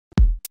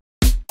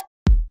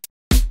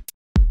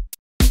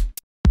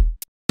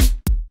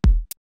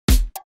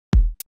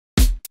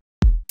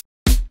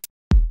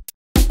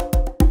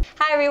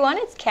Hi everyone,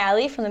 it's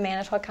Callie from the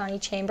Manitowoc County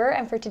Chamber,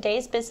 and for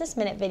today's Business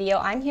Minute video,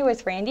 I'm here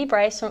with Randy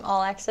Bryce from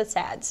All Access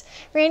Ads.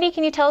 Randy,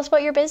 can you tell us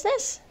about your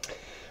business?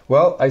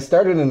 Well, I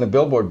started in the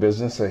billboard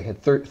business. I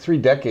had 3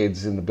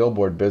 decades in the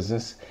billboard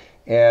business,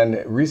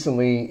 and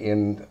recently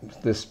in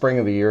the spring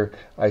of the year,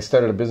 I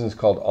started a business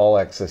called All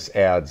Access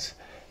Ads.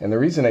 And the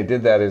reason I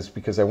did that is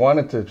because I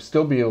wanted to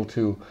still be able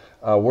to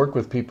work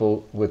with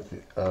people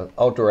with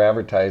outdoor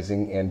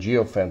advertising and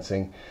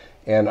geofencing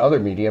and other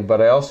media, but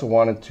I also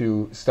wanted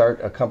to start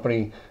a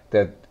company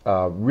that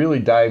really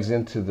dives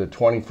into the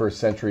 21st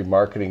century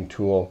marketing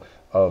tool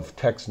of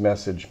text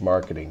message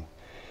marketing.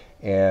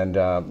 And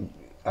I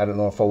don't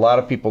know if a lot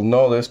of people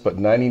know this, but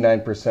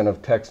 99%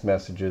 of text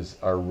messages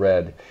are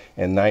read,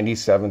 and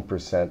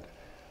 97%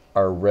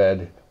 are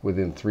read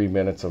within 3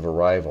 minutes of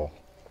arrival.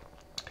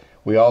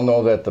 We all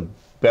know that the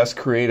best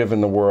creative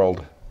in the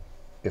world,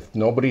 if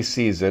nobody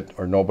sees it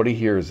or nobody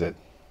hears it,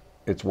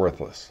 it's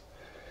worthless.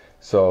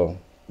 So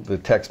the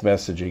text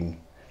messaging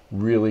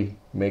really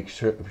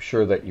makes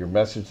sure that your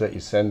message that you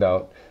send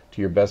out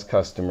to your best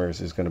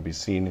customers is going to be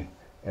seen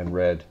and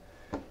read.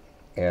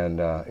 And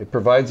it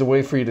provides a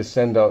way for you to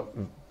send out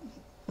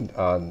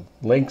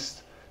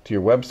links to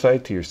your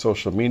website, to your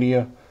social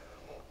media,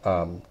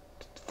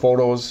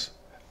 photos,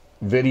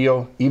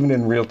 video, even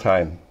in real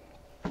time.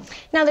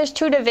 Now there's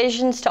 2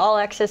 divisions to All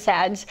Access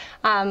Ads.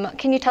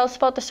 Can you tell us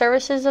about the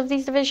services of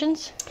these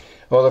divisions?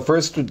 Well, the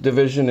first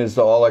division is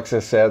the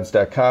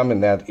allaccessads.com,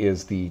 and that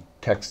is the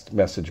text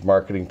message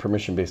marketing,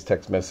 permission-based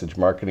text message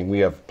marketing. We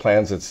have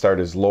plans that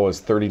start as low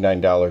as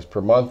 $39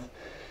 per month,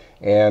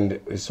 and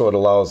so it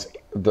allows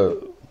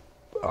the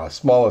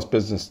smallest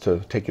business to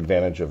take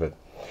advantage of it.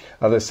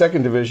 The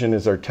second division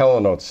is our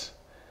Telenotes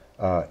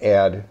our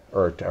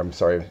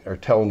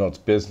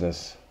Telenotes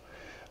business.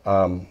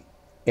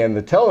 And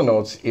the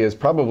Telenotes is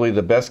probably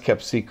the best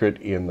kept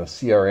secret in the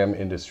CRM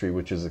industry,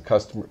 which is a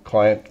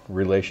client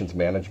relations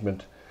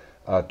management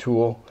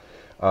tool.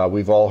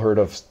 We've all heard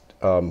of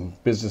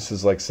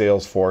businesses like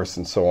Salesforce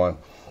and so on,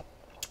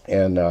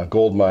 and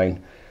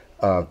Goldmine.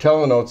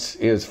 Telenotes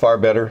is far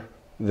better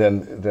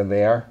than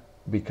they are,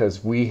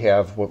 because we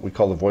have what we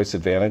call the voice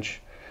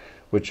advantage,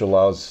 which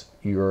allows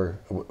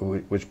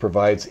which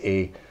provides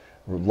a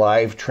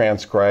live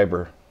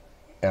transcriber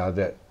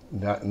that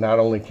not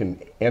only can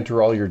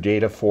enter all your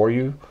data for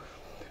you,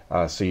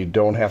 so you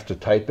don't have to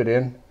type it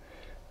in,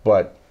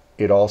 but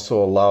it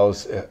also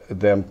allows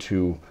them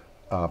to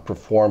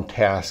perform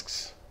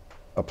tasks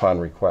upon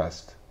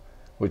request,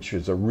 which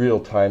is a real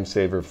time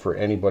saver for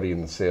anybody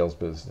in the sales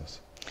business.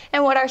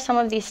 And what are some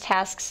of these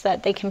tasks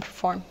that they can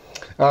perform?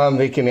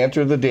 They can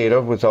enter the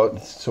data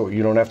so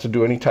you don't have to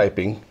do any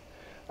typing.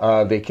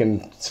 They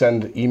can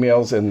send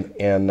emails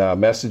and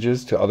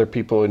messages to other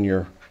people in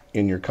your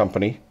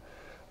company.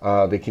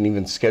 They can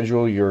even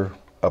schedule your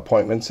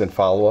appointments and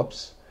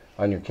follow-ups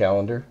on your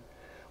calendar.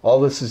 All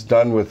this is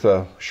done with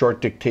a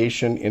short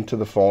dictation into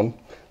the phone.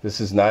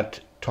 This is not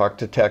talk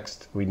to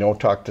text. We know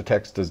talk to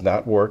text does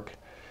not work.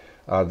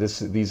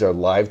 These are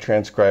live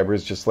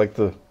transcribers, just like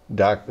the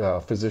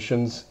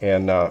physicians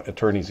and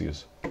attorneys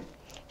use.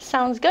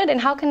 Sounds good. And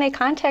how can they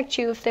contact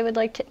you if they would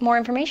like more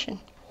information?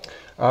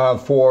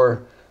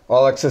 For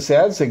All Access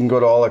Ads, they can go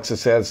to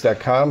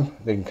allaccessads.com.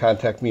 They can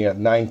contact me at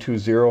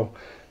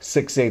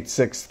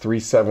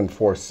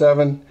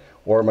 920-686-3747,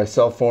 or my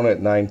cell phone at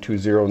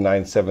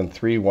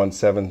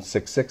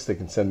 920-973-1766. They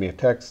can send me a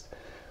text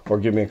or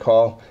give me a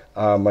call.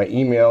 My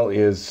email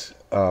is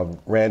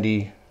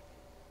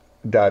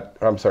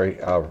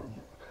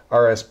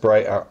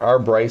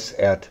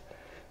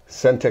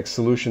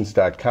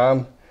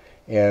rbryce@centexsolutions.com,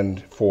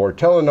 and for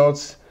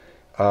Telenotes,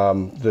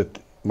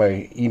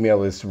 my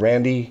email is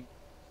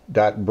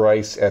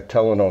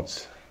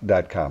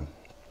randy.bryce@telenotes.com.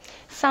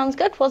 Sounds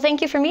good. Well,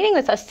 thank you for meeting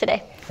with us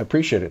today. I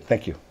appreciate it.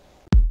 Thank you.